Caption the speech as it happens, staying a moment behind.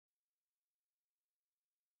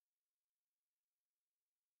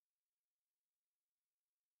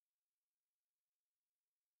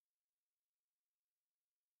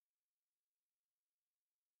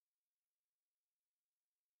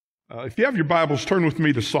If you have your Bibles, turn with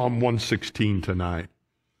me to Psalm 116 tonight.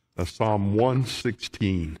 Psalm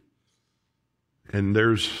 116. And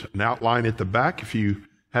there's an outline at the back if you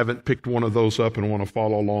haven't picked one of those up and want to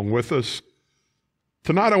follow along with us.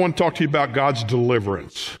 Tonight I want to talk to you about God's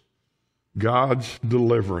deliverance. God's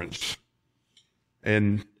deliverance.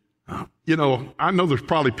 And, I know there's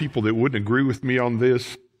probably people that wouldn't agree with me on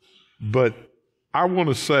this, but I want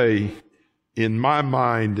to say, in my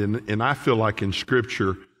mind, and I feel like in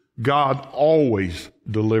Scripture, God always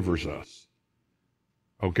delivers us.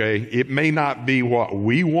 Okay? It may not be what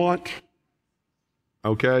we want,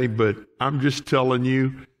 okay, but I'm just telling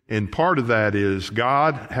you, and part of that is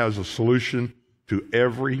God has a solution to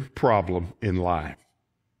every problem in life.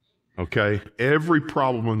 Okay? Every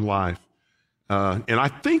problem in life. And I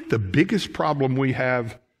think the biggest problem we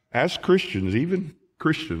have as Christians, even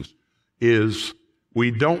Christians, is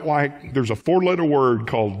we don't like, there's a 4-letter word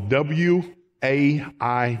called W-A-I-T,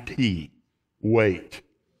 wait.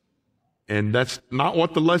 And that's not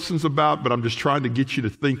what the lesson's about, but I'm just trying to get you to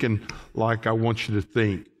thinking like I want you to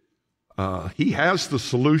think. He has the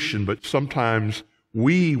solution, but sometimes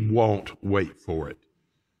we won't wait for it.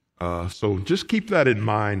 So just keep that in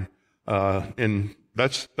mind. And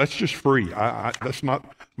that's just free. That's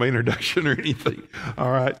not my introduction or anything.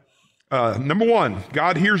 All right. Number one,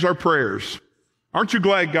 God hears our prayers. Aren't you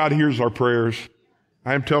glad God hears our prayers?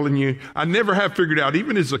 I am telling you, I never have figured out,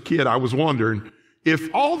 even as a kid, I was wondering if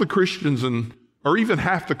all the Christians or even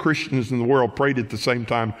half the Christians in the world prayed at the same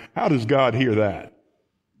time, how does God hear that?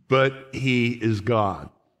 But He is God.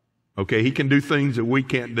 Okay. He can do things that we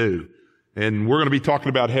can't do. And we're going to be talking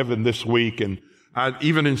about heaven this week. And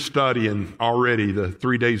even in studying already, the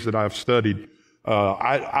 3 days that I've studied,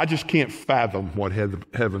 I just can't fathom what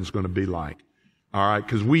heaven's going to be like. All right.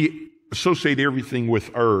 Because we associate everything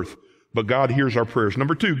with earth, but God hears our prayers.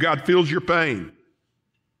 Number two, God feels your pain.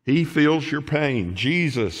 He feels your pain.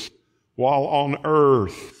 Jesus, while on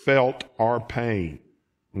earth, felt our pain.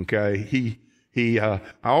 Okay. I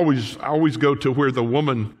always go to where the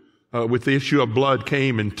woman with the issue of blood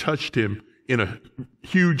came and touched him in a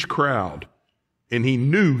huge crowd. And he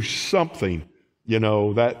knew something,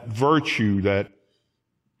 that virtue, that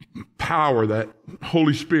power, that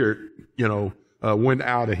Holy Spirit, went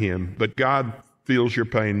out of him. But God feels your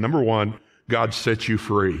pain. Number one, God sets you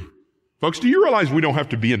free. Folks, do you realize we don't have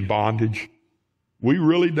to be in bondage? We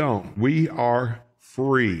really don't. We are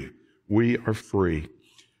free. We are free.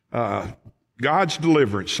 God's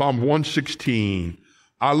deliverance, Psalm 116.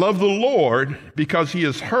 I love the Lord because He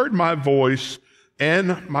has heard my voice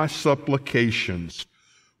and my supplications.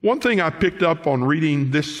 One thing I picked up on reading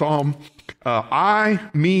this psalm, I,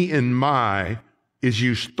 me, and my is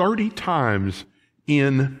used 30 times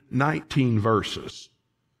in 19 verses.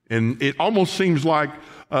 And it almost seems like,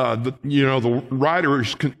 the writer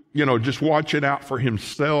is, just watching out for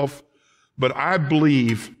himself. But I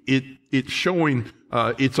believe it's showing,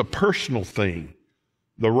 it's a personal thing.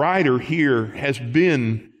 The writer here has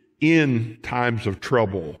been in times of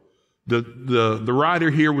trouble. The writer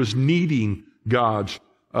here was needing God's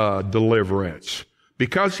deliverance.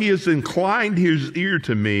 Because He has inclined His ear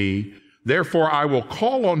to me, therefore I will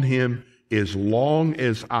call on Him as long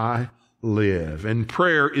as I live. And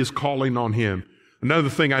prayer is calling on Him. Another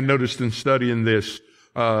thing I noticed in studying this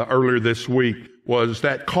earlier this week was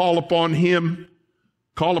that call upon Him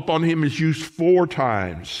is used 4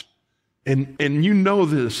 times. And you know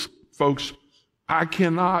this, folks, I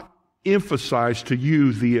cannot emphasize to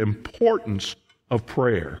you the importance of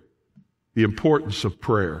prayer. The importance of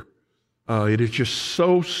prayer. It is just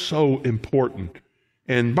so, so important.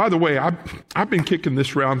 And by the way, I've been kicking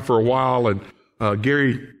this around for a while, and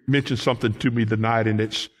Gary mentioned something to me tonight, and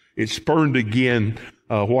it spurned again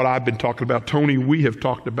what I've been talking about. Tony, we have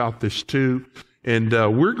talked about this too. And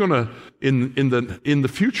we're gonna in the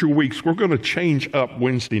future weeks, we're gonna change up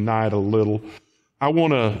Wednesday night a little. I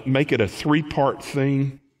want to make it a 3-part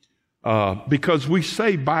thing. Because we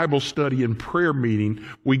say Bible study and prayer meeting,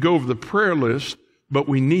 we go over the prayer list, but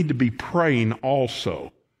we need to be praying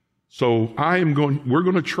also. So we're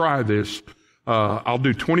going to try this. I'll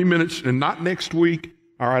do 20 minutes and not next week.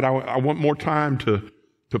 All right. I want more time to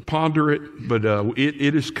ponder it, but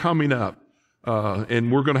it is coming up. And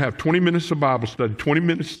we're going to have 20 minutes of Bible study, 20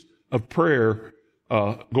 minutes of prayer,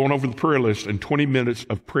 going over the prayer list, and 20 minutes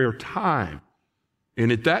of prayer time. And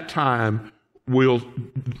at that time, we'll,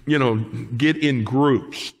 get in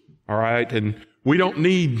groups, all right? And we don't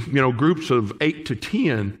need, groups of 8 to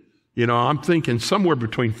 10. I'm thinking somewhere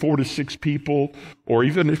between 4 to 6 people, or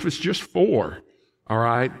even if it's just 4, all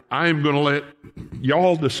right? I am going to let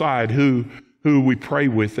y'all decide who we pray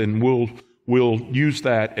with, and we'll use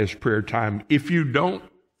that as prayer time. If you don't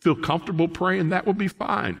feel comfortable praying, that will be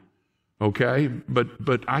fine. Okay?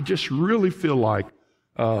 But I just really feel like,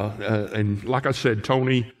 and like I said,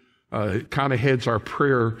 Tony kind of heads our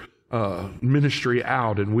prayer ministry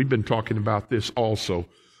out, and we've been talking about this also.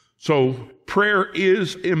 So prayer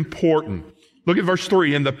is important. Look at verse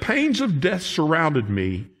 3. And the pains of death surrounded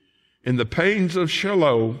me, and the pains of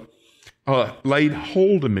Sheol laid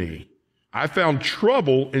hold of me. I found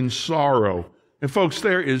trouble and sorrow. And folks,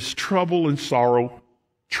 there is trouble and sorrow,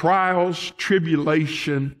 trials,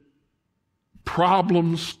 tribulation,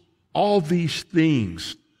 problems, all these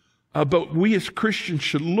things. But we as Christians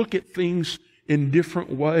should look at things in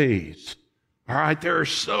different ways. All right, there are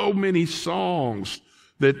so many songs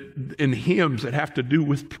and hymns that have to do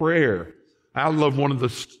with prayer. I love one of the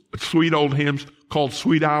sweet old hymns called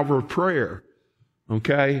Sweet Hour of Prayer.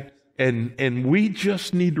 Okay? And we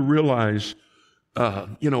just need to realize,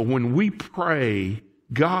 when we pray,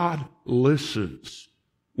 God listens.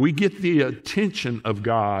 We get the attention of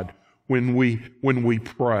God when we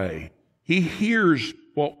pray. He hears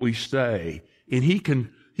what we say, and he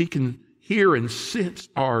can hear and sense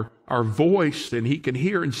our voice, and he can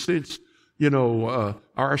hear and sense,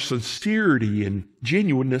 our sincerity and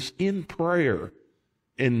genuineness in prayer.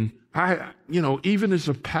 And even as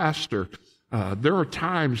a pastor, there are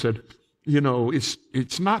times that,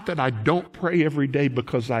 it's not that I don't pray every day,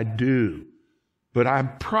 because I do, but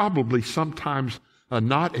I'm probably sometimes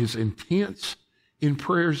not as intense in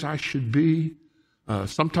prayer as I should be.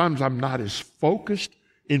 Sometimes I'm not as focused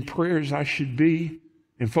in prayer as I should be.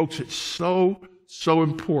 And folks, it's so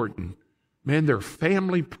important. Man, there are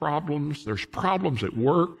family problems. There's problems at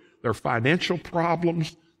work. There are financial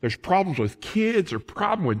problems. There's problems with kids or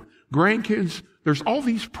problem with grandkids. There's all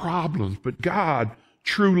these problems, but God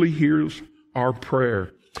truly hears our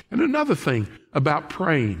prayer. And another thing about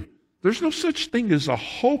praying, there's no such thing as a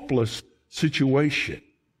hopeless situation.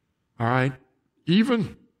 All right?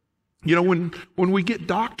 Even, when we get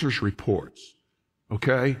doctor's reports,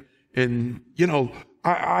 okay? And,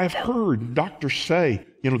 I've heard doctors say,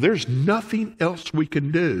 there's nothing else we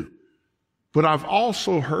can do. But I've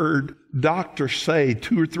also heard doctors say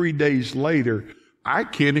 2 or 3 days later, I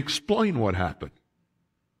can't explain what happened.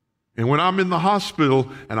 And when I'm in the hospital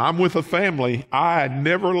and I'm with a family, I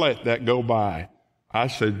never let that go by. I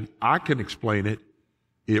said, I can explain it.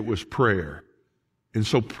 It was prayer. And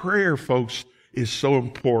so prayer, folks, is so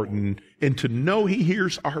important. And to know He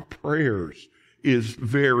hears our prayers is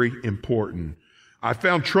very important. I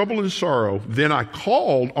found trouble and sorrow. Then I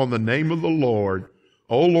called on the name of the Lord.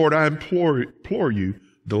 Oh, Lord, I implore you,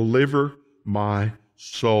 deliver my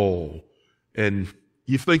soul. And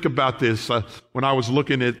you think about this. When I was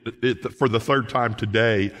looking at it for the third time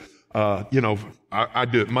today, I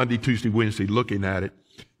do it Monday, Tuesday, Wednesday, looking at it.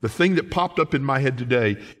 The thing that popped up in my head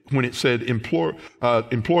today when it said, implore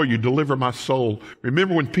you, deliver my soul.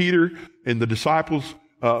 Remember when Peter and the disciples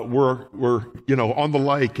were on the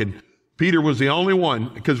lake, and Peter was the only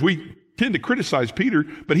one, because we tend to criticize Peter,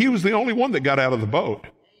 but he was the only one that got out of the boat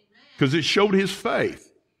because it showed his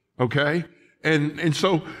faith. Okay? And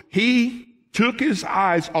so he took his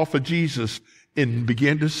eyes off of Jesus and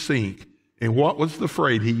began to sink. And what was the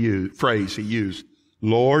phrase he used?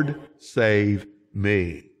 Lord, save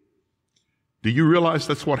me. Do you realize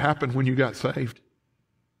that's what happened when you got saved?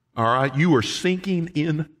 All right. You were sinking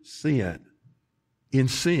in sin.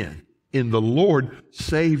 And the Lord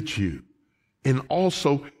saved you. And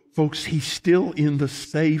also, folks, He's still in the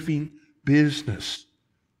saving business.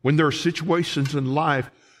 When there are situations in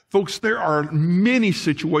life, folks, there are many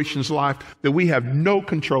situations in life that we have no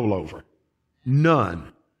control over.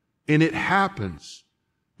 None. And it happens.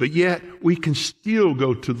 But yet, we can still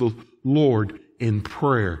go to the Lord in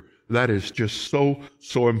prayer. That is just so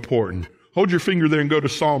important. Hold your finger there and go to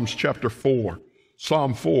Psalms chapter 4.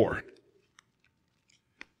 Psalm 4.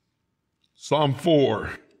 Psalm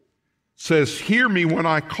 4 says, hear me when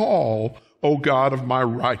I call, O God of my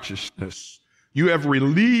righteousness. You have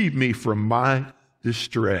relieved me from my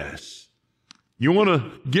distress. You want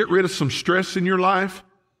to get rid of some stress in your life?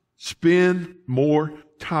 Spend more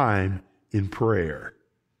time in prayer.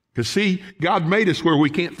 Because see, God made us where we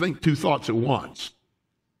can't think 2 thoughts at once.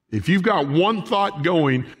 If you've got one thought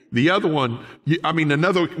going, the other one,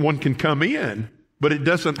 another one can come in, but it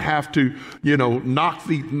doesn't have to, knock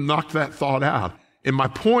that thought out. And my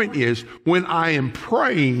point is, when I am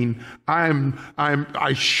praying,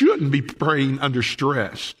 I shouldn't be praying under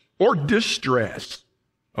stress or distress.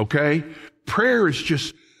 Okay? Prayer is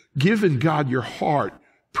just giving God your heart.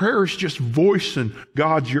 Prayer is just voicing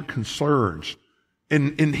God your concerns.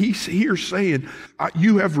 And He's here saying,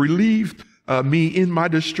 you have relieved me in my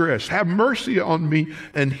distress. Have mercy on me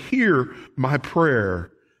and hear my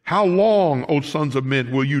prayer. How long, O sons of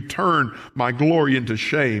men, will you turn my glory into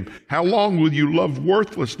shame? How long will you love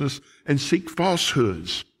worthlessness and seek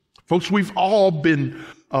falsehoods? Folks, we've all been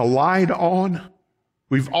lied on.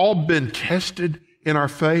 We've all been tested in our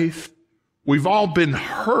faith. We've all been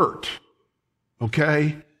hurt,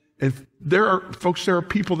 okay? And there are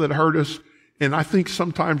people that hurt us, and I think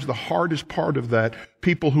sometimes the hardest part of that,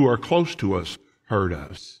 people who are close to us hurt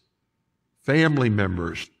us. Family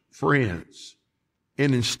members, friends.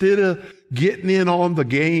 And instead of getting in on the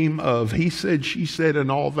game of he said, she said, and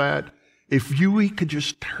all that, if we could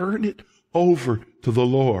just turn it over to the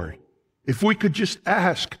Lord, if we could just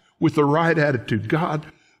ask with the right attitude, God,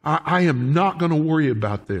 I am not going to worry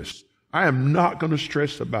about this. I am not going to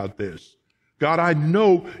stress about this. God, I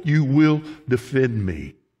know you will defend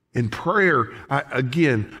me. In prayer,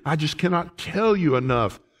 I just cannot tell you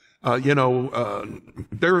enough.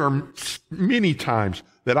 There are many times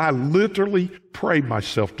that I literally pray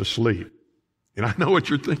myself to sleep. And I know what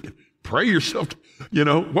you're thinking. Pray yourself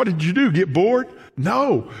what did you do? Get bored?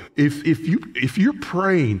 No. If you're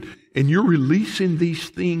praying and you're releasing these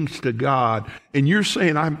things to God and you're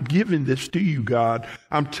saying, I'm giving this to you, God,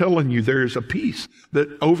 I'm telling you there's a peace that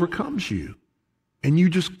overcomes you. And you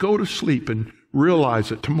just go to sleep and realize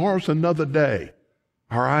that tomorrow's another day.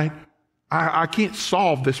 All right? I can't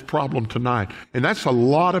solve this problem tonight. And that's a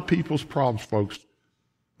lot of people's problems, folks.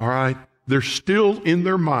 All right? They're still in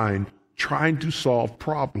their mind trying to solve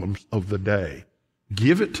problems of the day.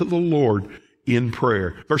 Give it to the Lord in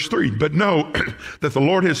prayer. Verse 3, but know that the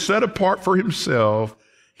Lord has set apart for himself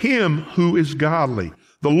him who is godly.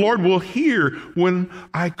 The Lord will hear when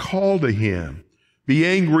I call to him. Be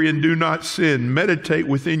angry and do not sin. Meditate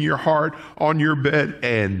within your heart on your bed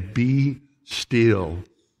and be still.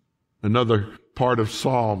 Another part of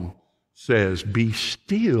Psalm says, be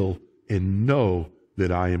still and know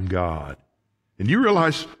that I am God. And you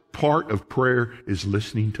realize part of prayer is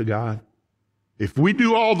listening to God? If we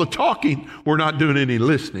do all the talking, we're not doing any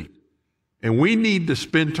listening. And we need to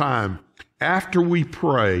spend time after we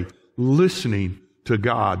pray listening to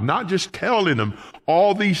God, not just telling him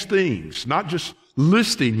all these things, not just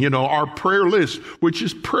listing, our prayer list, which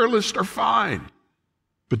is prayer lists are fine.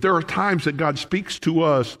 But there are times that God speaks to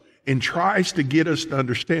us and tries to get us to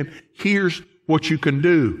understand, here's what you can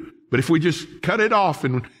do. But if we just cut it off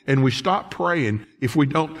and we stop praying, if we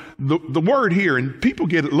don't, the word here, and people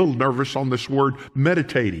get a little nervous on this word,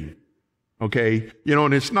 meditating, okay?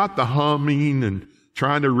 And it's not the humming and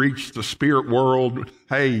trying to reach the spirit world.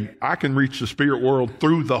 Hey, I can reach the spirit world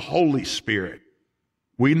through the Holy Spirit.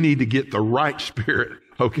 We need to get the right spirit,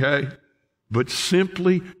 okay? But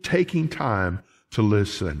simply taking time to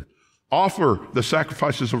listen. Offer the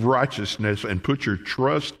sacrifices of righteousness and put your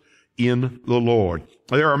trust in the Lord.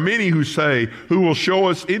 There are many who say, who will show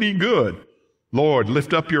us any good? Lord,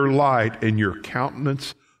 lift up your light and your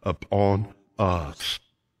countenance upon us.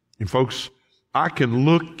 And folks, I can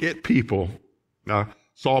look at people. I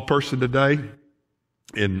saw a person today,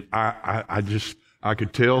 and I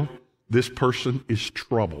could tell this person is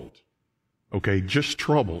troubled. Okay, just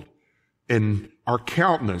troubled. And our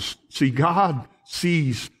countenance, see, God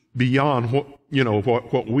sees beyond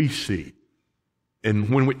what we see. And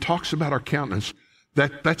when it talks about our countenance,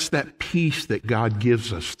 that's that peace that God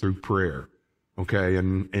gives us through prayer. Okay,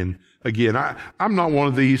 and again, I'm not one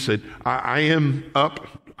of these that I am up.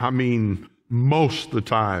 Most of the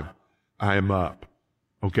time I am up.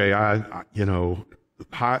 Okay,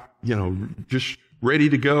 just ready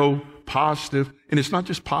to go, positive. And it's not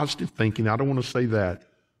just positive thinking. I don't want to say that.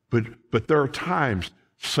 But there are times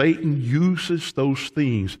Satan uses those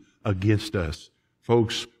things against us.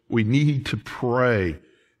 Folks, we need to pray.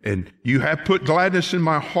 And you have put gladness in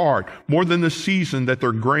my heart more than the season that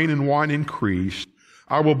their grain and wine increased.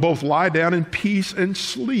 I will both lie down in peace and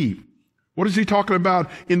sleep. What is he talking about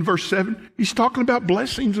in verse 7? He's talking about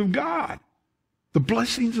blessings of God. The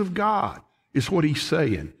blessings of God is what he's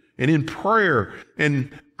saying. And in prayer, and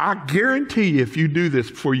I guarantee you, if you do this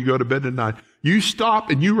before you go to bed tonight, you stop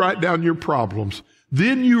and you write down your problems.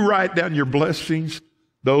 Then you write down your blessings.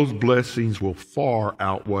 Those blessings will far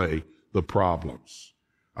outweigh the problems.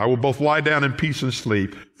 I will both lie down in peace and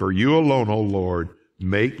sleep. For you alone, O Lord,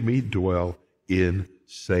 make me dwell in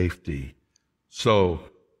safety. So,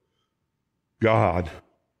 God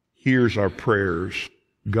hears our prayers.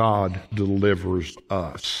 God delivers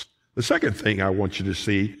us. The second thing I want you to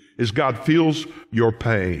see is God feels your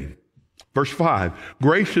pain. Verse 5,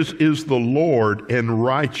 gracious is the Lord and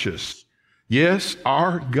righteous. Yes,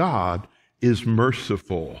 our God is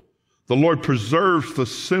merciful. The Lord preserves the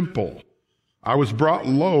simple. I was brought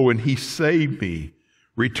low and he saved me.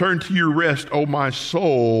 Return to your rest, O my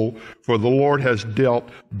soul, for the Lord has dealt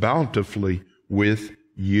bountifully with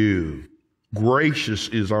you. Gracious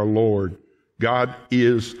is our Lord. God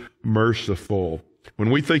is merciful.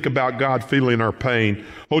 When we think about God feeling our pain,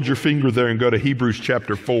 hold your finger there and go to Hebrews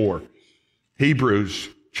chapter 4. Hebrews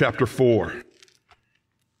chapter 4.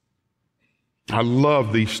 I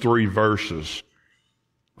love these 3 verses.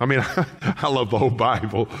 I mean, I love the whole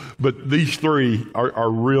Bible, but these 3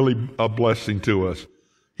 are really a blessing to us.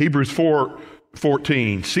 Hebrews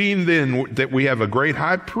 4:14. Seeing then that we have a great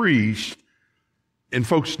high priest, and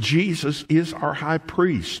folks, Jesus is our high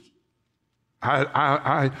priest.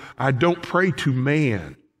 I don't pray to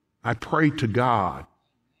man. I pray to God.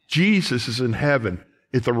 Jesus is in heaven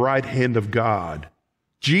at the right hand of God.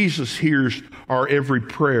 Jesus hears our every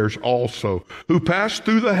prayers also, who passed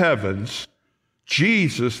through the heavens,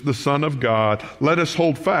 Jesus, the Son of God. Let us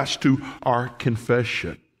hold fast to our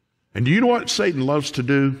confession. And do you know what Satan loves to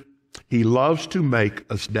do? He loves to make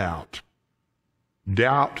us doubt.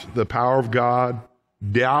 Doubt the power of God,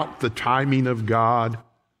 doubt the timing of God,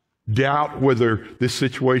 doubt whether this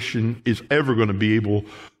situation is ever going to be able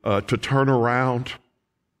to turn around.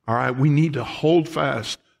 All right, we need to hold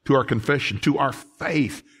fast to our confession, to our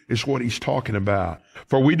faith is what he's talking about.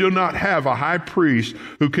 For we do not have a high priest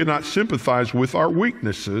who cannot sympathize with our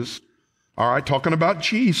weaknesses. All right, talking about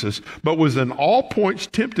Jesus, but was in all points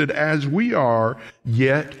tempted as we are,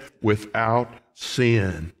 yet without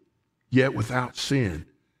sin. Yet without sin.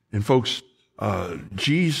 And folks,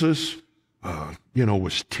 Jesus,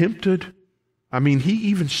 was tempted. I mean, he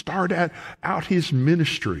even started out his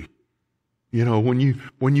ministry. You know, when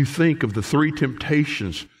you think of the 3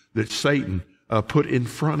 temptations that Satan put in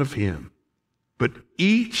front of him. But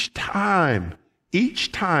each time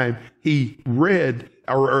he read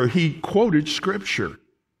or he quoted Scripture.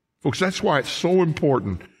 Folks, that's why it's so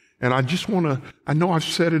important. And I know I've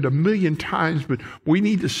said it a million times, but we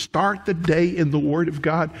need to start the day in the Word of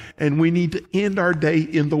God, and we need to end our day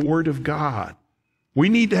in the Word of God. We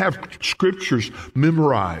need to have Scriptures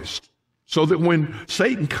memorized so that when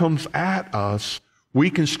Satan comes at us, we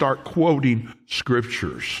can start quoting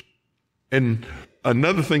Scriptures. And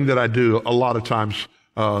another thing that I do a lot of times,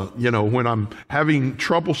 when I'm having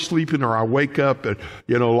trouble sleeping or I wake up at,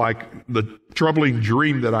 like the troubling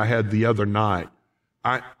dream that I had the other night,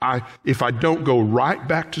 if I don't go right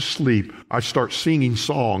back to sleep, I start singing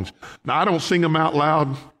songs. Now, I don't sing them out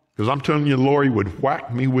loud because I'm telling you, Lori would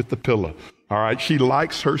whack me with the pillow. All right, she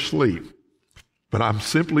likes her sleep. But I'm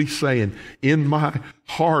simply saying, in my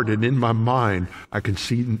heart and in my mind, I can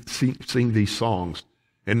sing these songs.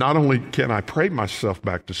 And not only can I pray myself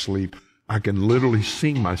back to sleep, I can literally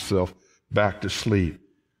sing myself back to sleep.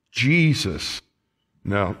 Jesus.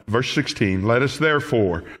 Now, verse 16, let us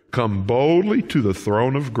therefore come boldly to the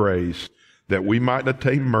throne of grace, that we might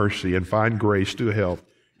attain mercy and find grace to help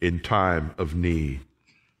in time of need.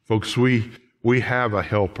 Folks, we have a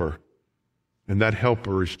helper, and that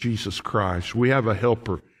helper is Jesus Christ. We have a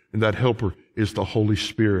helper, and that helper is the Holy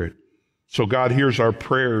Spirit. So God hears our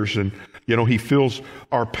prayers, and, he feels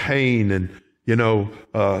our pain, and,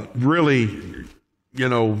 really,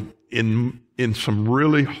 in some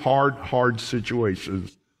really hard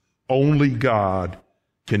situations, only God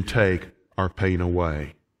can take our pain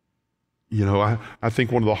away. I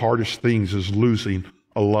think one of the hardest things is losing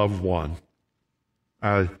a loved one.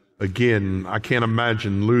 Again, I can't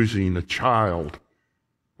imagine losing a child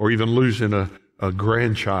or even losing a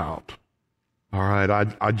grandchild. All right,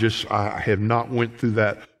 I have not went through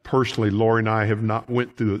that personally. Lori and I have not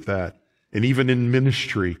went through that. And even in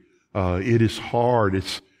ministry, it is hard.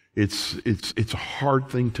 It's a hard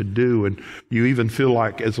thing to do. And you even feel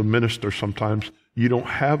like as a minister sometimes you don't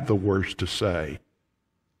have the words to say.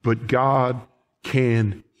 But God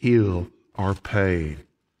can heal our pain.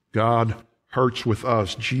 God hurts with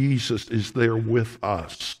us. Jesus is there with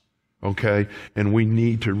us. Okay? And we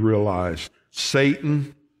need to realize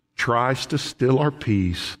Satan tries to steal our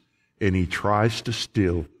peace, and he tries to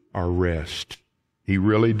steal our rest. He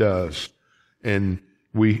really does. And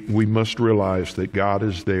we must realize that God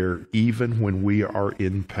is there even when we are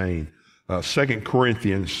in pain. 2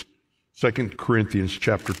 Corinthians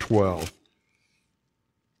chapter 12.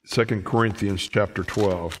 2 Corinthians chapter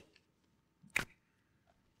 12.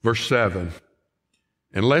 Verse 7,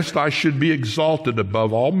 and lest I should be exalted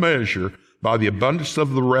above all measure by the abundance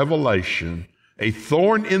of the revelation, a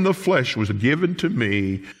thorn in the flesh was given to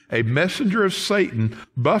me, a messenger of Satan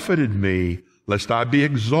buffeted me, lest I be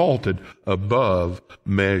exalted above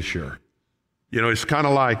measure. It's kind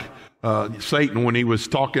of like Satan when he was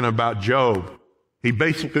talking about Job. He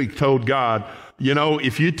basically told God,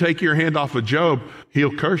 if you take your hand off of Job,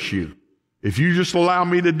 he'll curse you. If you just allow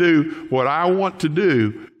me to do what I want to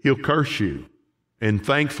do, he'll curse you. And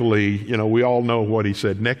thankfully, we all know what he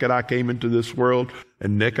said. Naked I came into this world,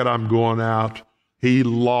 and naked I'm going out. He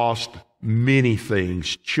lost many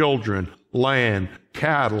things, children, land,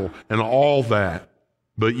 cattle, and all that.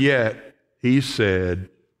 But yet, he said,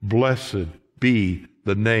 blessed be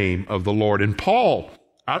the name of the Lord. And Paul,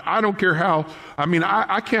 I don't care how,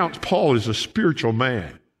 I count Paul as a spiritual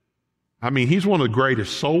man. He's one of the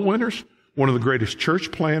greatest soul winners, one of the greatest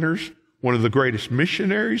church planners, one of the greatest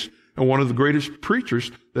missionaries, and one of the greatest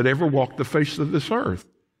preachers that ever walked the face of this earth.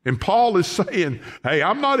 And Paul is saying, hey,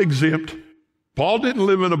 I'm not exempt. Paul didn't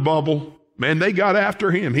live in a bubble. Man, they got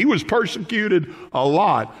after him. He was persecuted a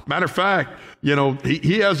lot. Matter of fact,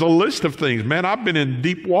 he has a list of things. Man, I've been in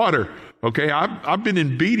deep water. Okay, I've been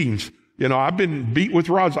in beatings. I've been beat with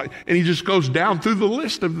rods. And he just goes down through the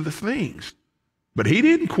list of the things. But he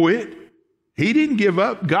didn't quit. He didn't give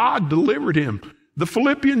up. God delivered him. The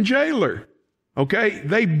Philippian jailer, okay,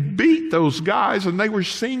 they beat those guys and they were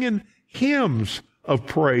singing hymns of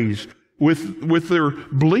praise with their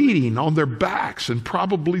bleeding on their backs and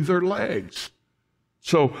probably their legs.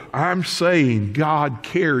 So I'm saying God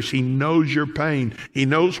cares. He knows your pain. He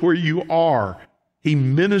knows where you are. He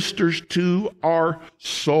ministers to our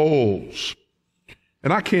souls.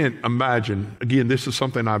 And I can't imagine, again, this is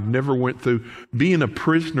something I've never went through, being a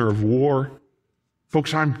prisoner of war.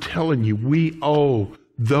 Folks, I'm telling you, we owe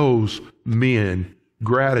those men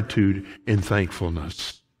gratitude and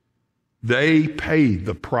thankfulness. They paid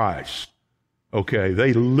the price. Okay,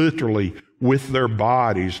 they literally, with their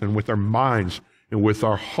bodies and with their minds and with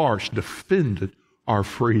our hearts, defended our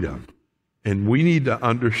freedom. And we need to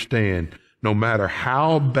understand, no matter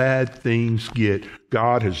how bad things get,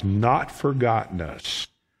 God has not forgotten us.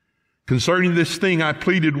 Concerning this thing, I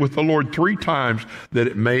pleaded with the Lord 3 times that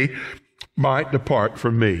it might depart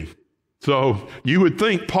from me. So you would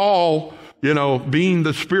think Paul, being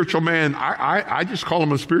the spiritual man, I just call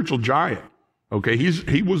him a spiritual giant. Okay,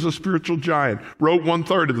 he was a spiritual giant, wrote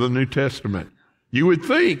 1/3 of the New Testament. You would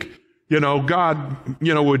think, God,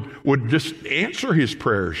 would just answer his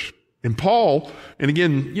prayers. And Paul, and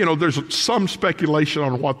again, there's some speculation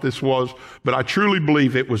on what this was, but I truly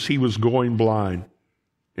believe he was going blind.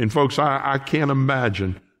 And folks, I can't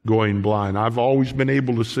imagine going blind. I've always been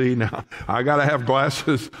able to see. Now, I got to have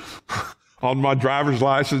glasses. On my driver's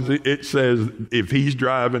license, it says if he's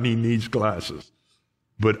driving, he needs glasses.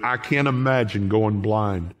 But I can't imagine going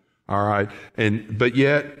blind. All right. But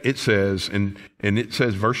yet it says, and it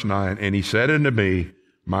says, verse 9, and he said unto me,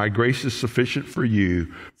 my grace is sufficient for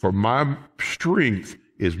you, for my strength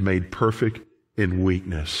is made perfect in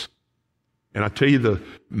weakness. And I tell you, the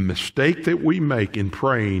mistake that we make in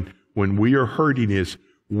praying when we are hurting is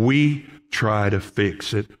we try to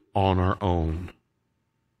fix it on our own.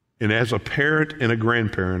 And as a parent and a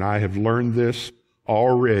grandparent, I have learned this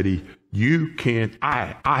already.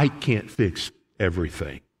 I can't fix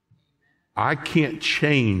everything. I can't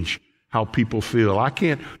change how people feel. I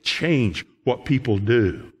can't change what people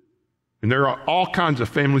do. And there are all kinds of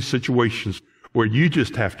family situations where you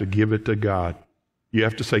just have to give it to God. You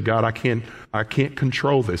have to say, God, I can't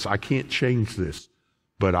control this. I can't change this.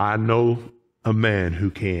 But I know a man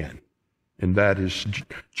who can. And that is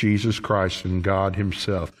Jesus Christ and God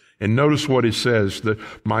himself. And notice what it says, that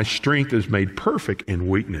my strength is made perfect in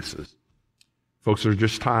weaknesses. Folks, there's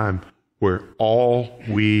just time where all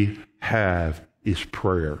we have is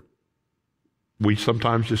prayer. We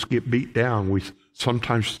sometimes just get beat down. We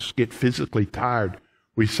sometimes just get physically tired.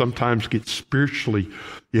 We sometimes get spiritually,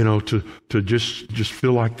 to just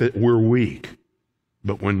feel like that we're weak.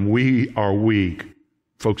 But when we are weak,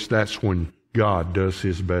 folks, that's when God does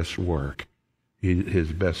his best work.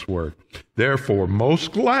 His best work. Therefore,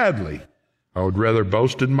 most gladly, I would rather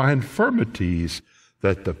boast in my infirmities,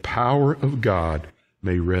 that the power of God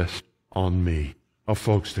may rest on me. Oh,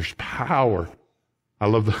 folks, there's power. I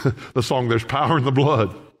love the song, there's power in the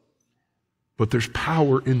blood. But there's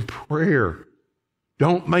power in prayer.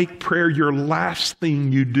 Don't make prayer your last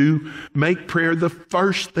thing you do. Make prayer the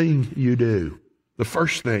first thing you do. The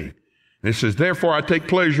first thing. And it says, therefore I take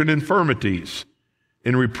pleasure in infirmities,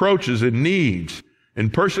 in reproaches, in needs, in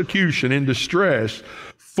persecution, in distress,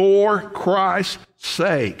 for Christ's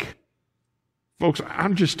sake. Folks,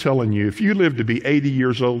 I'm just telling you, if you live to be 80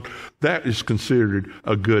 years old, that is considered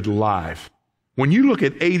a good life. When you look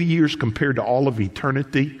at 80 years compared to all of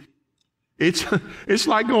eternity, it's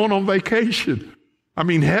like going on vacation.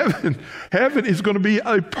 Heaven is going to be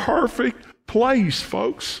a perfect place,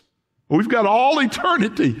 folks. We've got all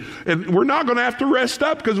eternity, and we're not going to have to rest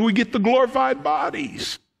up because we get the glorified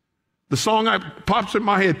bodies. The song pops in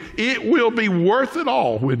my head, it will be worth it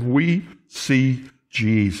all when we see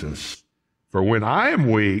Jesus. For when I am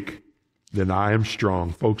weak, then I am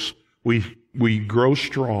strong. Folks, we grow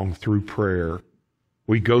strong through prayer.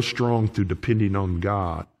 We go strong through depending on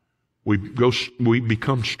God. We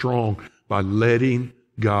become strong by letting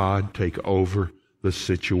God take over the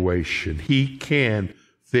situation. He can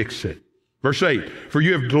fix it. Verse 8, for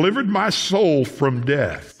you have delivered my soul from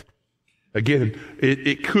death. Again,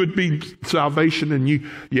 it could be salvation, and you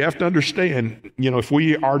have to understand, if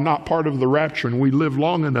we are not part of the rapture and we live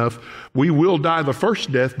long enough, we will die the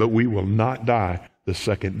first death, but we will not die the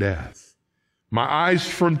second death. My eyes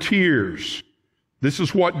from tears. This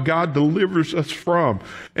is what God delivers us from.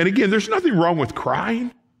 And again, there's nothing wrong with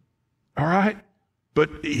crying, all right?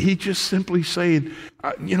 But he just simply saying,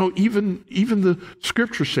 even the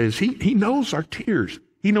scripture says he knows our tears.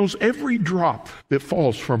 He knows every drop that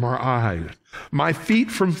falls from our eyes. My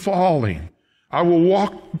feet from falling. I will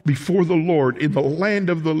walk before the Lord in the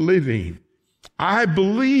land of the living. I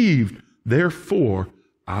believed, therefore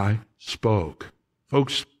I spoke.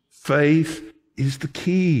 Folks, faith is the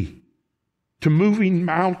key to moving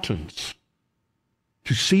mountains,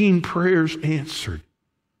 to seeing prayers answered,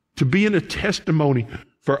 to being a testimony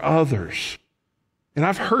for others. And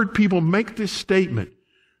I've heard people make this statement,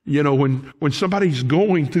 when somebody's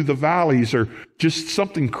going through the valleys or just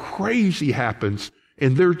something crazy happens,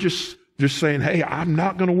 and they're just saying, hey, I'm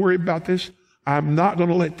not going to worry about this. I'm not going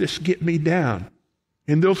to let this get me down.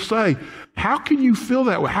 And they'll say, how can you feel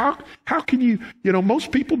that way? How can you,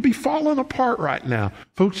 most people be falling apart right now.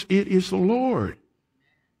 Folks, it is the Lord.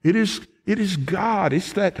 It is God.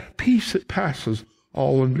 It's that peace that passes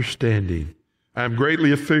all understanding. I am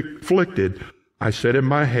greatly afflicted. I said in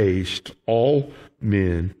my haste, all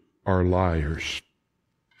men are liars.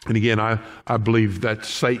 And again, I believe that's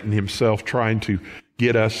Satan himself trying to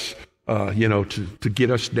get us, to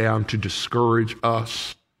get us down, to discourage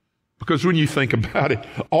us. Because when you think about it,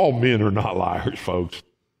 all men are not liars, folks.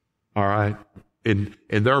 All right? And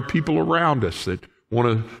there are people around us that want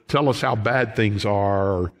to tell us how bad things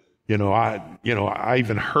are. Or, I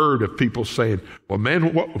even heard of people saying, well,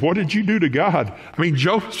 man, what did you do to God? I mean,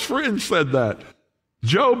 Job's friend said that.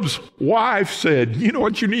 Job's wife said, you know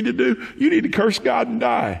what you need to do? You need to curse God and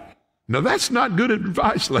die. Now, that's not good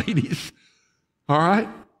advice, ladies. All right?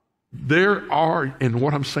 And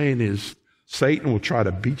what I'm saying is, Satan will try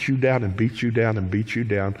to beat you down and beat you down and beat you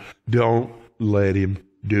down. Don't let him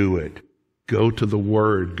do it. Go to the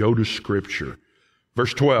Word. Go to Scripture.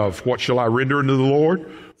 Verse 12, what shall I render unto the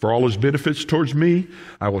Lord for all his benefits towards me?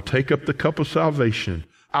 I will take up the cup of salvation.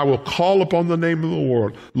 I will call upon the name of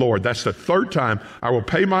the Lord. That's the third time. I will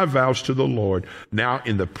pay my vows to the Lord, now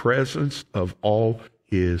in the presence of all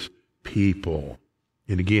his people.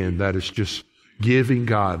 And again, that is just giving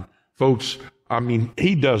God. Folks,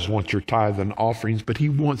 he does want your tithe and offerings, but he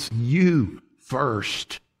wants you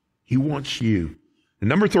first. He wants you. And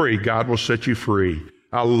number 3, God will set you free.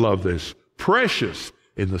 I love this. Precious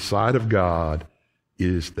in the sight of God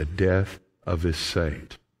is the death of his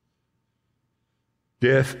saint.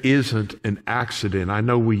 Death isn't an accident. I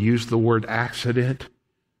know we use the word accident,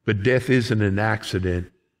 but death isn't an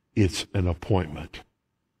accident. It's an appointment.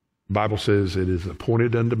 The Bible says it is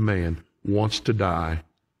appointed unto man once to die,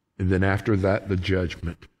 and then after that, the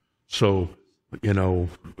judgment. So, when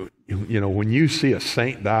you see a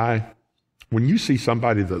saint die, when you see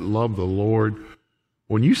somebody that loved the Lord,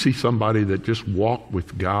 when you see somebody that just walked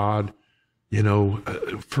with God,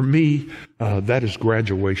 for me, that is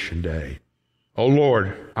graduation day. Oh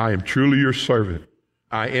Lord, I am truly your servant.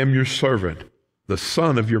 I am your servant, the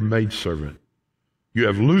son of your maidservant. You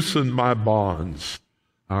have loosened my bonds.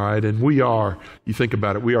 All right, and you think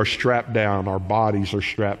about it, we are strapped down. Our bodies are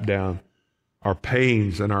strapped down. Our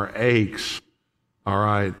pains and our aches. All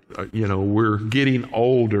right, we're getting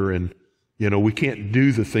older, and, we can't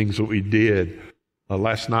do the things that we did.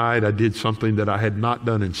 Last night I did something that I had not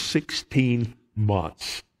done in 16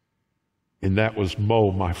 months, and that was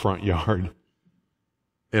mow my front yard.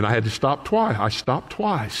 And I had to stop twice. I stopped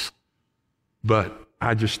twice. But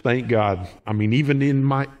I just thank God. Even in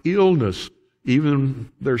my illness, even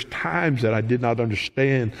there's times that I did not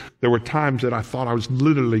understand. There were times that I thought I was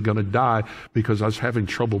literally going to die because I was having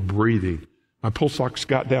trouble breathing. My pulse ox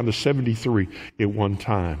got down to 73 at one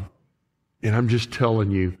time. And I'm just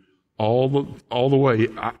telling you, all the way,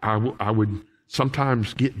 I would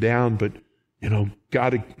sometimes get down, but,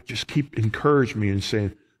 God would just keep encouraging me and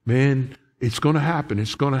saying, man, it's going to happen.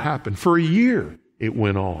 It's going to happen. For a year, it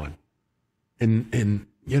went on. And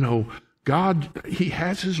God, he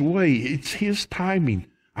has his way. It's his timing.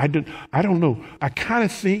 I don't know. I kind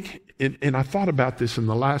of think, and I thought about this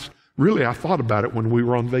I thought about it when we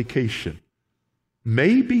were on vacation.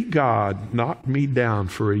 maybe God knocked me down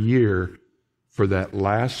for a year for that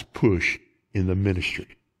last push in the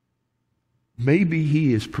ministry. Maybe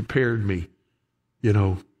he has prepared me,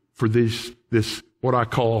 for this what I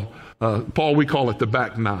call, Paul, we call it the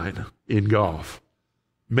back nine in golf.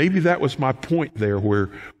 Maybe that was my point there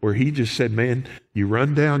where he just said, man, you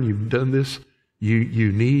run down, you've done this,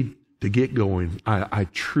 you need to get going. I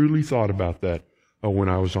truly thought about that when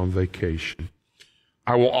I was on vacation.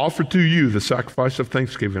 I will offer to you the sacrifice of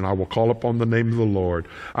thanksgiving. I will call upon the name of the Lord.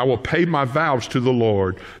 I will pay my vows to the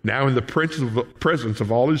Lord, now in the presence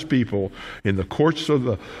of all his people, in the courts of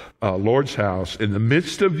the Lord's house, in the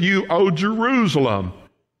midst of you, O Jerusalem,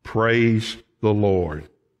 praise the Lord.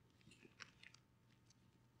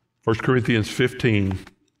 1 Corinthians 15.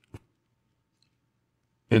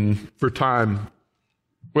 And for time,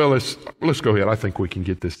 well, let's go ahead. I think we can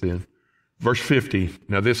get this in. Verse 50.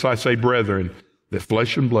 Now this I say, brethren, that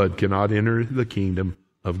flesh and blood cannot enter the kingdom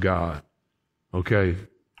of God. Okay,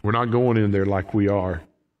 we're not going in there like we are.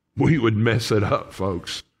 We would mess it up,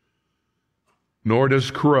 folks. Nor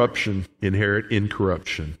does corruption inherit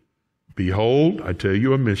incorruption. Behold, I tell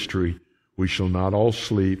you a mystery. We shall not all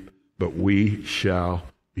sleep, but we shall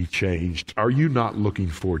be changed. Are you not looking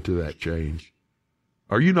forward to that change?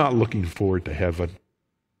 Are you not looking forward to heaven?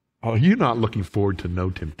 Are you not looking forward to no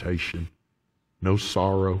temptation, no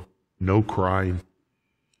sorrow, no crying?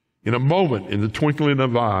 In a moment, in the twinkling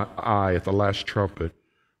of an eye at the last trumpet,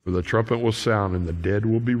 for the trumpet will sound and the dead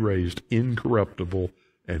will be raised incorruptible,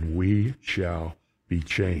 and we shall be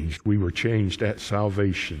changed. We were changed at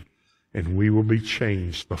salvation, and we will be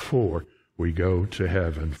changed before we go to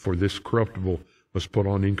heaven. For this corruptible must put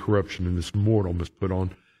on incorruption, and this mortal must put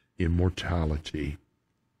on immortality.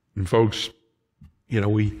 And folks,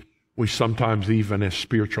 we sometimes, even as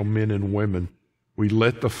spiritual men and women, we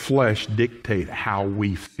let the flesh dictate how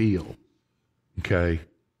we feel, okay?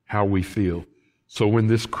 How we feel. So when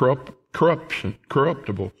this corruptible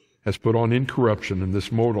has put on incorruption and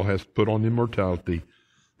this mortal has put on immortality,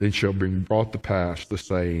 then shall be brought to pass the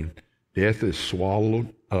saying, death is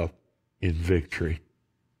swallowed up in victory.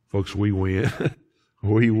 Folks, we win.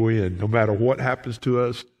 We win no matter what happens to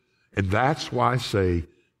us. And that's why I say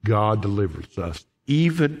God delivers us.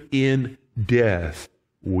 Even in death,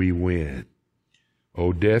 we win.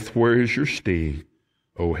 O death, where is your sting?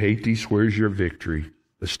 O Hades, where is your victory?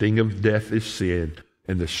 The sting of death is sin,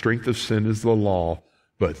 and the strength of sin is the law.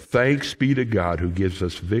 But thanks be to God who gives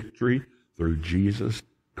us victory through Jesus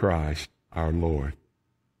Christ our Lord.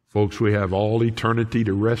 Folks, we have all eternity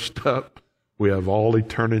to rest up. We have all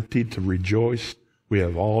eternity to rejoice. We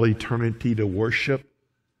have all eternity to worship.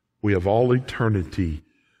 We have all eternity,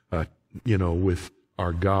 with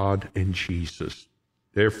our God and Jesus.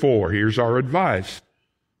 Therefore, here's our advice.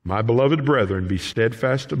 My beloved brethren, be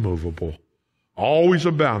steadfast, immovable, always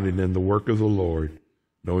abounding in the work of the Lord,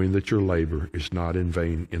 knowing that your labor is not in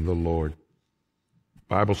vain in the Lord. The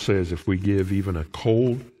Bible says if we give even a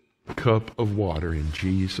cold cup of water in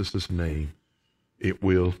Jesus' name, it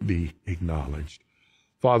will be acknowledged.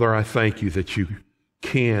 Father, I thank you that you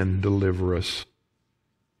can deliver us.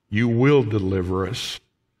 You will deliver us.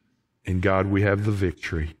 And God, we have the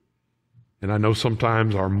victory. And I know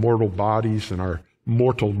sometimes our mortal bodies and our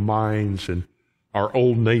mortal minds and our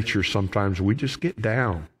old nature, sometimes we just get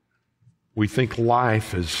down. We think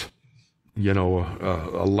life is,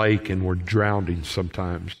 a lake and we're drowning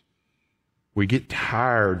sometimes. We get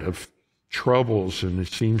tired of troubles, and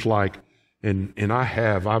it seems like, and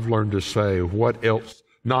I've learned to say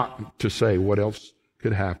not to say what else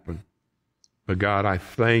could happen. But God, I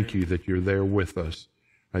thank you that you're there with us.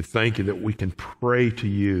 I thank you that we can pray to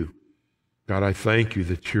you. God, I thank you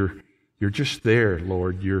that you're just there,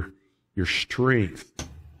 Lord. Your strength,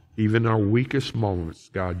 even in our weakest moments,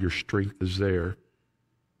 God, your strength is there.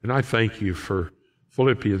 And I thank you for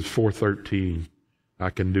Philippians 4:13. I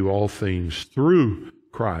can do all things through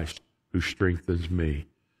Christ who strengthens me.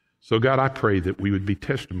 So God, I pray that we would be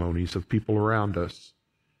testimonies of people around us.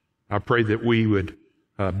 I pray that we would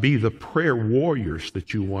be the prayer warriors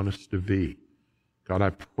that you want us to be. God,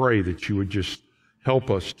 I pray that you would just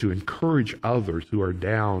help us to encourage others who are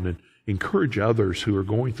down and encourage others who are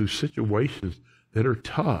going through situations that are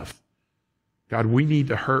tough. God, we need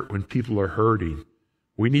to hurt when people are hurting.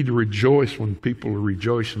 We need to rejoice when people are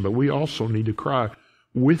rejoicing, but we also need to cry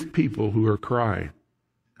with people who are crying.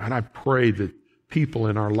 God, I pray that people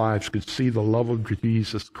in our lives could see the love of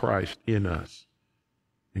Jesus Christ in us.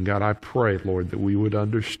 And God, I pray, Lord, that we would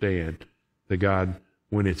understand that, God,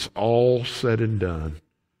 when it's all said and done,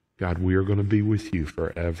 God, we are going to be with you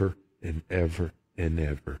forever and ever and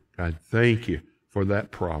ever. God, thank you for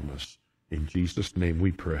that promise. In Jesus' name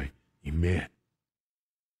we pray. Amen.